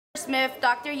Smith,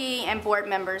 Dr. Yee, and board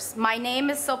members. My name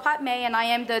is Sopat May, and I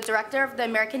am the director of the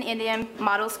American Indian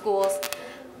Model Schools.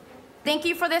 Thank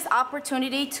you for this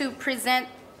opportunity to present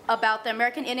about the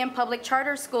American Indian Public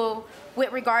Charter School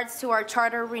with regards to our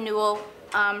charter renewal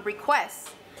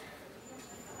requests.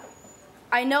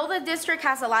 I know the district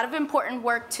has a lot of important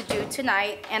work to do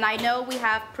tonight, and I know we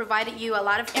have provided you a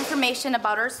lot of information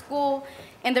about our school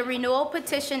in the renewal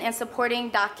petition and supporting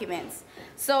documents.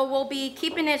 So we'll be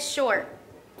keeping it short.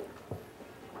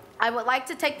 I would like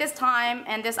to take this time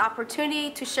and this opportunity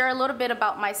to share a little bit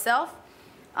about myself.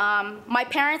 My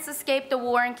parents escaped the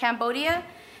war in Cambodia,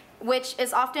 which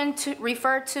is often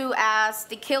referred to as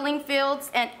the killing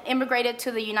fields, and immigrated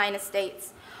to the United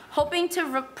States, hoping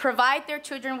to provide their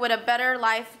children with a better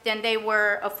life than they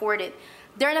were afforded.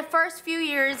 During the first few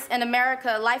years in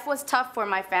America, life was tough for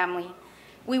my family.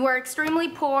 We were extremely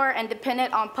poor and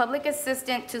dependent on public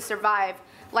assistance to survive,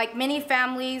 like many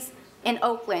families in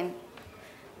Oakland.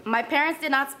 My parents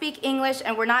did not speak English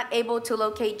and were not able to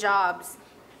locate jobs.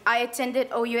 I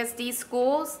attended OUSD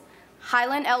schools,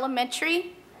 Highland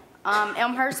Elementary,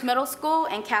 Elmhurst Middle School,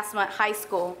 and Casamont High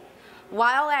School.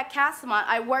 While at Casamont,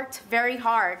 I worked very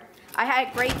hard. I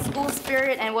had great school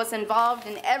spirit and was involved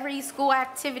in every school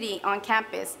activity on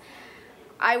campus.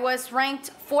 I was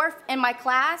ranked 4th in my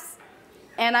class,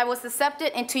 and I was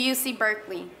accepted into UC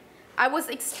Berkeley. I was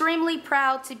extremely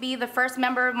proud to be the first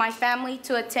member of my family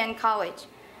to attend college.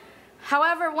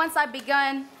 However, once I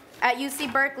began at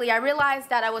UC Berkeley, I realized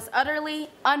that I was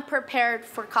utterly unprepared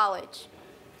for college.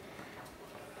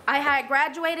 I had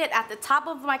graduated at the top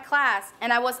of my class,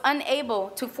 and I was unable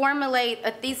to formulate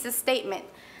a thesis statement.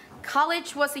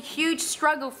 College was a huge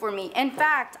struggle for me. In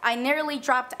fact, I nearly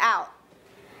dropped out.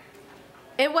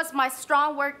 It was my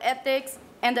strong work ethics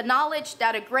and the knowledge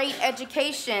that a great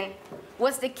education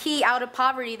was the key out of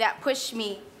poverty that pushed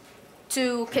me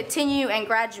to continue and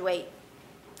graduate.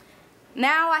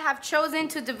 Now I have chosen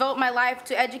to devote my life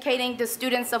to educating the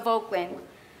students of Oakland.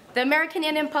 The American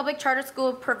Indian Public Charter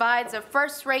School provides a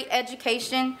first-rate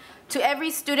education to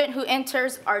every student who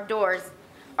enters our doors.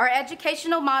 Our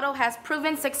educational model has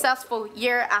proven successful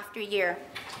year after year.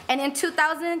 And in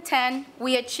 2010,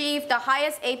 we achieved the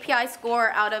highest API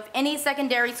score out of any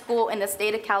secondary school in the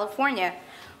state of California,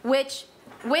 with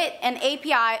an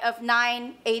API of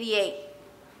 988.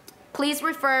 Please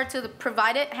refer to the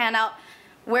provided handout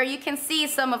where you can see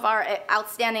some of our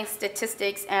outstanding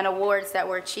statistics and awards that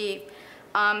were achieved.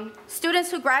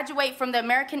 Students who graduate from the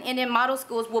American Indian Model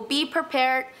Schools will be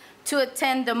prepared to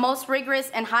attend the most rigorous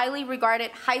and highly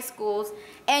regarded high schools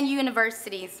and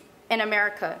universities in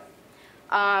America.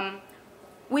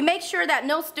 We make sure that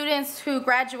no students who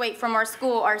graduate from our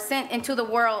school are sent into the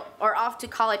world or off to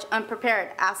college unprepared,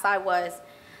 as I was.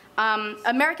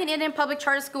 American Indian Public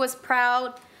Charter School is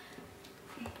proud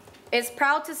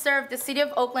to serve the city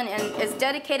of Oakland and is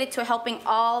dedicated to helping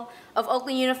all of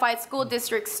Oakland Unified School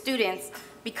District students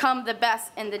become the best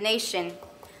in the nation.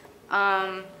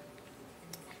 Now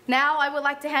I would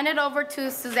like to hand it over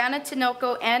to Susanna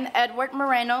Tinoco and Edward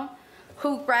Moreno,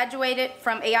 who graduated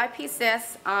from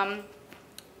AIPCS.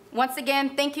 Once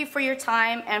again, thank you for your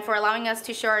time and for allowing us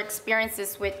to share our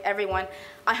experiences with everyone.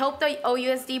 I hope the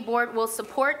OUSD board will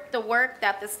support the work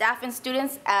that the staff and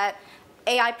students at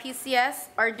AIPCS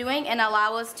are doing and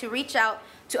allow us to reach out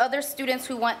to other students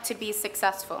who want to be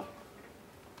successful.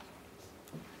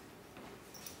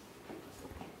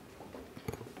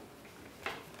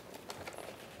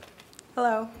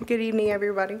 Hello, good evening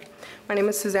everybody. My name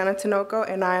is Susanna Tinoco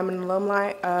and I am an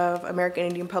alumni of American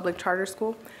Indian Public Charter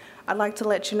School. I'd like to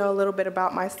let you know a little bit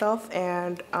about myself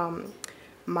and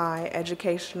my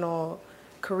educational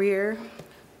career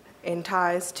in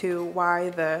ties to why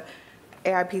the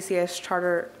AIPCS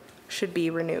charter should be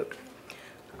renewed.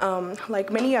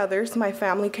 Like many others, my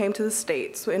family came to the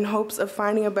States in hopes of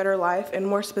finding a better life, and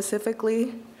more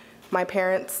specifically, my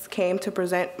parents came to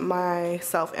present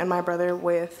myself and my brother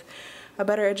with a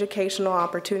better educational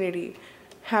opportunity,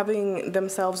 having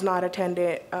themselves not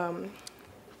attended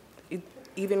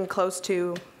even close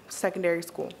to secondary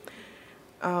school.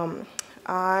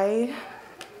 I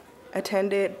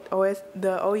attended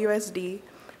the OUSD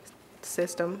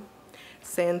system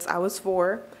since I was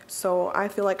 4, so I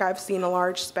feel like I've seen a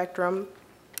large spectrum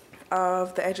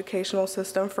of the educational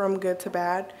system from good to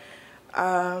bad.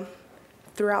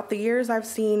 Throughout the years, I've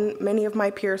seen many of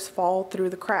my peers fall through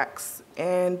the cracks,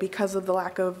 and because of the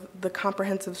lack of the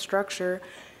comprehensive structure,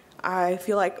 I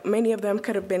feel like many of them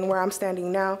could have been where I'm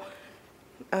standing now.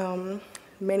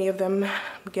 Many of them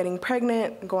getting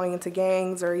pregnant, going into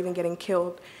gangs, or even getting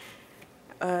killed.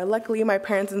 Luckily, my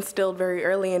parents instilled very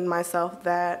early in myself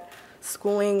that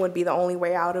schooling would be the only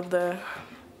way out of the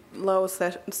low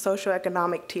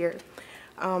socioeconomic tier.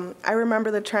 I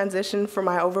remember the transition from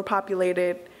my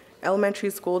overpopulated elementary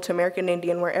school to American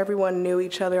Indian, where everyone knew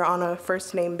each other on a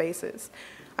first-name basis.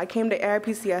 I came to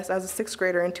AIPCS as a sixth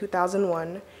grader in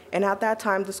 2001, and at that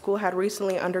time, the school had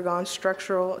recently undergone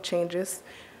structural changes,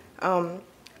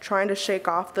 trying to shake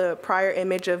off the prior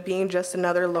image of being just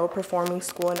another low-performing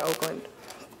school in Oakland.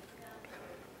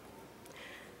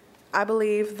 I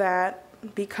believe that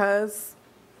because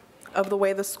of the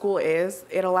way the school is,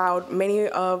 it allowed many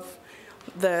of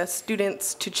the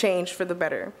students to change for the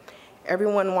better.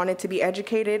 Everyone wanted to be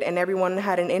educated, and everyone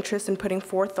had an interest in putting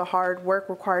forth the hard work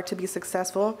required to be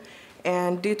successful.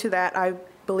 And due to that, I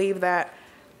believe that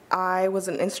I was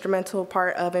an instrumental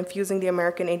part of infusing the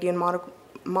American Indian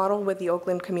model with the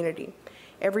Oakland community.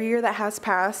 Every year that has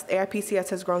passed, AIPCS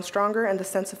has grown stronger, and the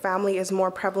sense of family is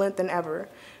more prevalent than ever.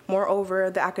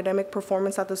 Moreover, the academic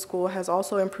performance at the school has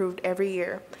also improved every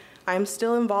year. I am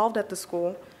still involved at the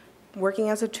school, working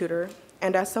as a tutor,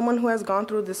 and as someone who has gone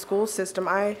through the school system,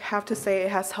 I have to say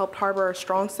it has helped harbor a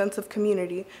strong sense of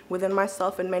community within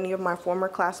myself and many of my former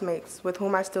classmates with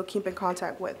whom I still keep in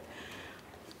contact with.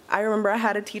 I remember I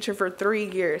had a teacher for 3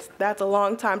 years. That's a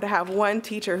long time to have one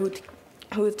teacher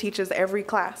who teaches every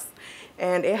class.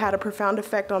 And it had a profound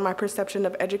effect on my perception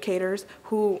of educators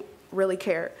who really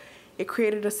care. It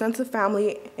created a sense of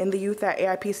family in the youth at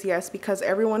AIPCS because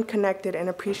everyone connected and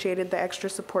appreciated the extra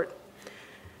support.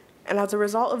 And as a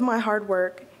result of my hard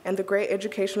work and the great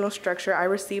educational structure I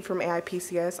received from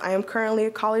AIPCS, I am currently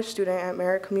a college student at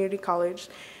Merritt Community College.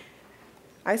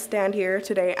 I stand here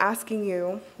today asking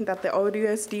you that the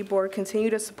ODSD board continue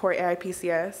to support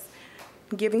AIPCS,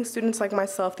 giving students like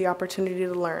myself the opportunity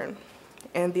to learn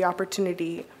and the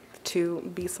opportunity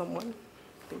to be someone.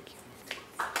 Thank you.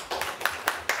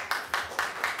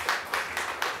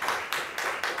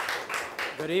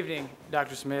 Good evening,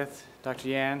 Dr. Smith, Dr.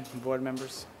 Yan, and board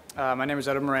members. My name is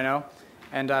Edward Moreno,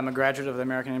 and I'm a graduate of the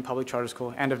American Indian Public Charter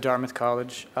School and of Dartmouth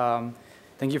College.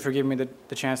 Thank you for giving me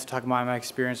the chance to talk about my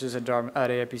experiences at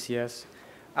AIPCS.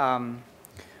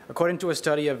 According to a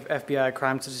study of FBI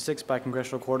crime statistics by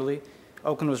Congressional Quarterly,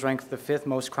 Oakland was ranked the 5th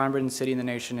most crime-ridden city in the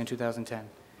nation in 2010.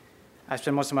 I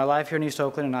spent most of my life here in East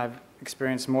Oakland, and I've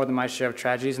experienced more than my share of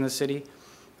tragedies in the city.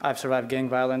 I've survived gang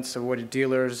violence, avoided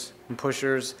dealers and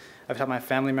pushers. I've helped my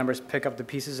family members pick up the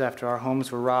pieces after our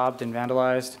homes were robbed and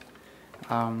vandalized.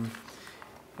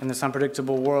 In this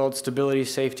unpredictable world, stability,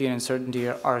 safety, and uncertainty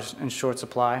are in short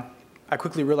supply. I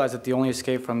quickly realized that the only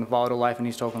escape from the volatile life in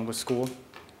East Oakland was school.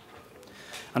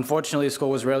 Unfortunately, school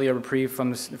was rarely a reprieve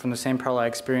from the same peril I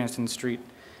experienced in the street,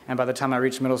 and by the time I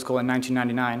reached middle school in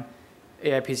 1999,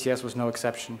 AIPCS was no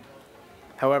exception.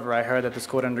 However, I heard that the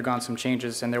school had undergone some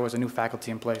changes and there was a new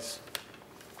faculty in place.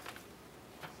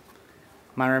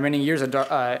 My remaining years at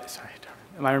AIPCS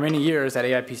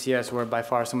were by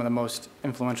far some of the most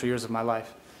influential years of my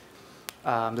life.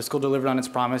 The school delivered on its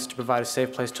promise to provide a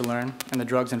safe place to learn, and the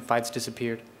drugs and fights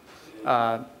disappeared.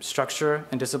 Structure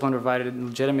and discipline provided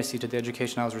legitimacy to the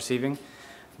education I was receiving.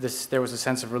 There was a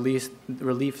sense of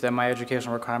relief that my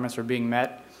educational requirements were being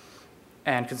met,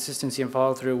 and consistency and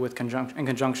follow-through in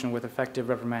conjunction with effective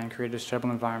reprimand created a stable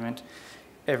environment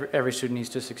every student needs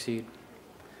to succeed.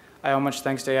 I owe much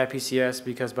thanks to AIPCS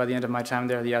because by the end of my time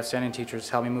there, the outstanding teachers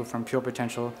helped me move from pure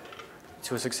potential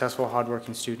to a successful,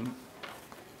 hardworking student.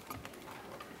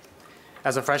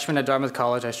 As a freshman at Dartmouth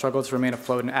College, I struggled to remain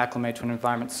afloat and acclimate to an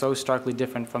environment so starkly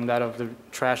different from that of the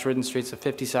trash-ridden streets of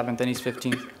 57th and East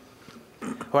 15th.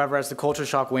 However, as the culture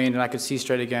shock waned and I could see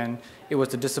straight again, it was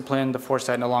the discipline, the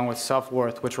foresight, and along with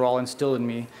self-worth, which were all instilled in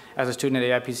me as a student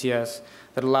at AIPCS,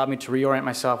 that allowed me to reorient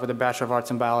myself with a Bachelor of Arts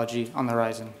in Biology on the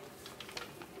horizon.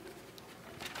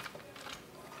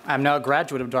 I'm now a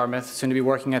graduate of Dartmouth, soon to be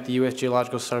working at the U.S.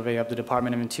 Geological Survey of the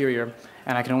Department of Interior,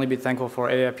 and I can only be thankful for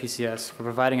AIPCS for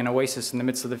providing an oasis in the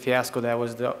midst of the fiasco that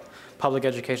was the public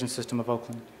education system of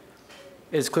Oakland.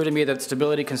 It is clear to me that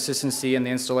stability, consistency, and the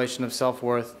installation of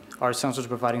self-worth are essential to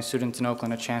providing students in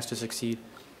Oakland a chance to succeed.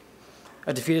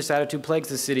 A defeatist attitude plagues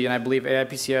the city, and I believe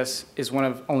AIPCS is one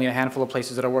of only a handful of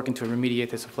places that are working to remediate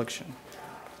this affliction.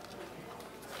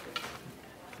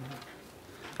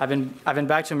 I've been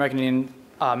back to American Indian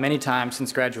many times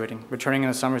since graduating, returning in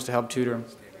the summers to help tutor.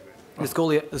 The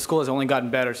school has only gotten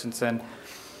better since then.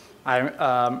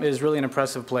 It is really an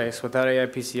impressive place. Without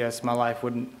AIPCS, my life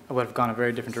would have gone a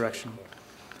very different direction.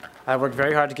 I worked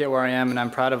very hard to get where I am, and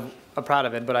I'm proud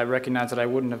of it, but I recognize that I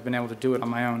wouldn't have been able to do it on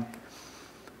my own.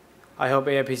 I hope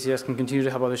AIPCS can continue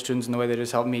to help other students in the way that it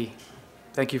has helped me.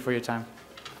 Thank you for your time.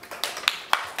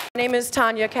 My name is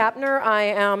Tanya Kapner. I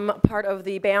am part of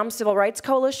the BAM Civil Rights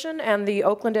Coalition and the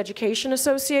Oakland Education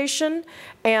Association,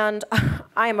 and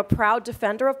I am a proud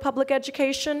defender of public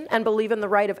education and believe in the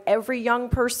right of every young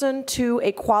person to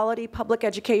a quality public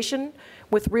education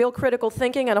with real critical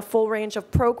thinking and a full range of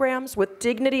programs with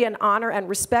dignity and honor and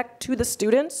respect to the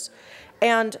students.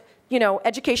 And, you know,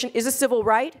 education is a civil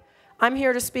right. I'm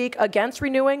here to speak against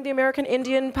renewing the American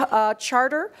Indian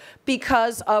Charter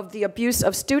because of the abuse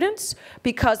of students,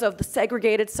 because of the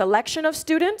segregated selection of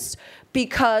students,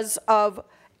 because of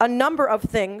a number of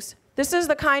things. This is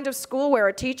the kind of school where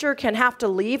a teacher can have to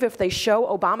leave if they show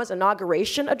Obama's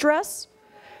inauguration address.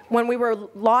 When we were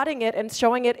lauding it and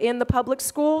showing it in the public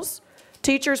schools,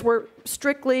 teachers were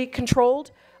strictly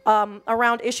controlled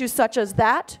around issues such as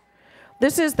that.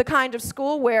 This is the kind of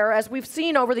school where, as we've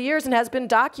seen over the years and has been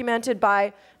documented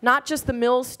by not just the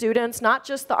Mills students, not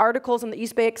just the articles in the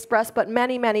East Bay Express, but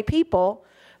many, many people,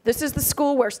 this is the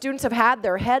school where students have had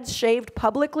their heads shaved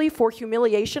publicly for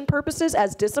humiliation purposes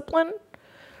as discipline.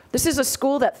 This is a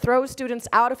school that throws students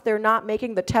out if they're not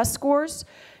making the test scores.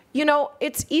 You know,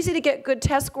 it's easy to get good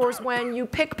test scores when you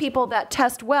pick people that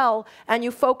test well and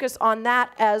you focus on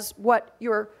that as what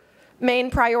your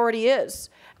main priority is.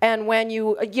 And when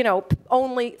you, you know,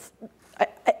 only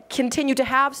continue to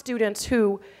have students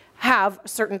who have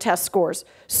certain test scores.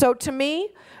 So to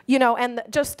me, you know, and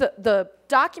just the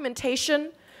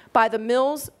documentation by the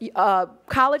Mills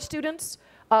college students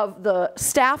of the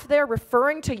staff there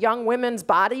referring to young women's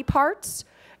body parts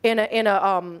in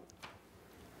a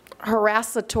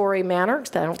harassatory manner.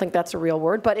 I don't think that's a real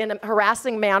word, but in a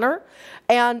harassing manner.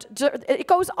 And it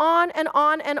goes on and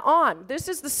on and on. This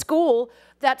is the school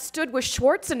that stood with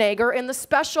Schwarzenegger in the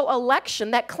special election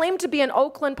that claimed to be an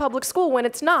Oakland public school when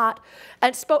it's not,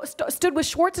 and stood with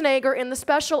Schwarzenegger in the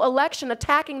special election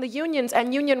attacking the unions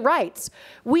and union rights.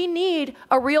 We need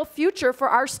a real future for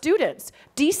our students,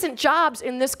 decent jobs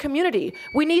in this community.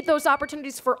 We need those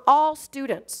opportunities for all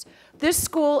students. This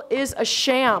school is a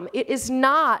sham. It is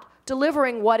not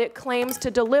delivering what it claims to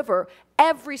deliver.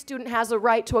 Every student has a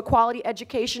right to a quality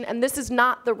education, and this is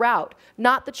not the route,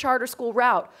 not the charter school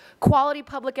route. Quality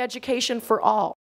public education for all.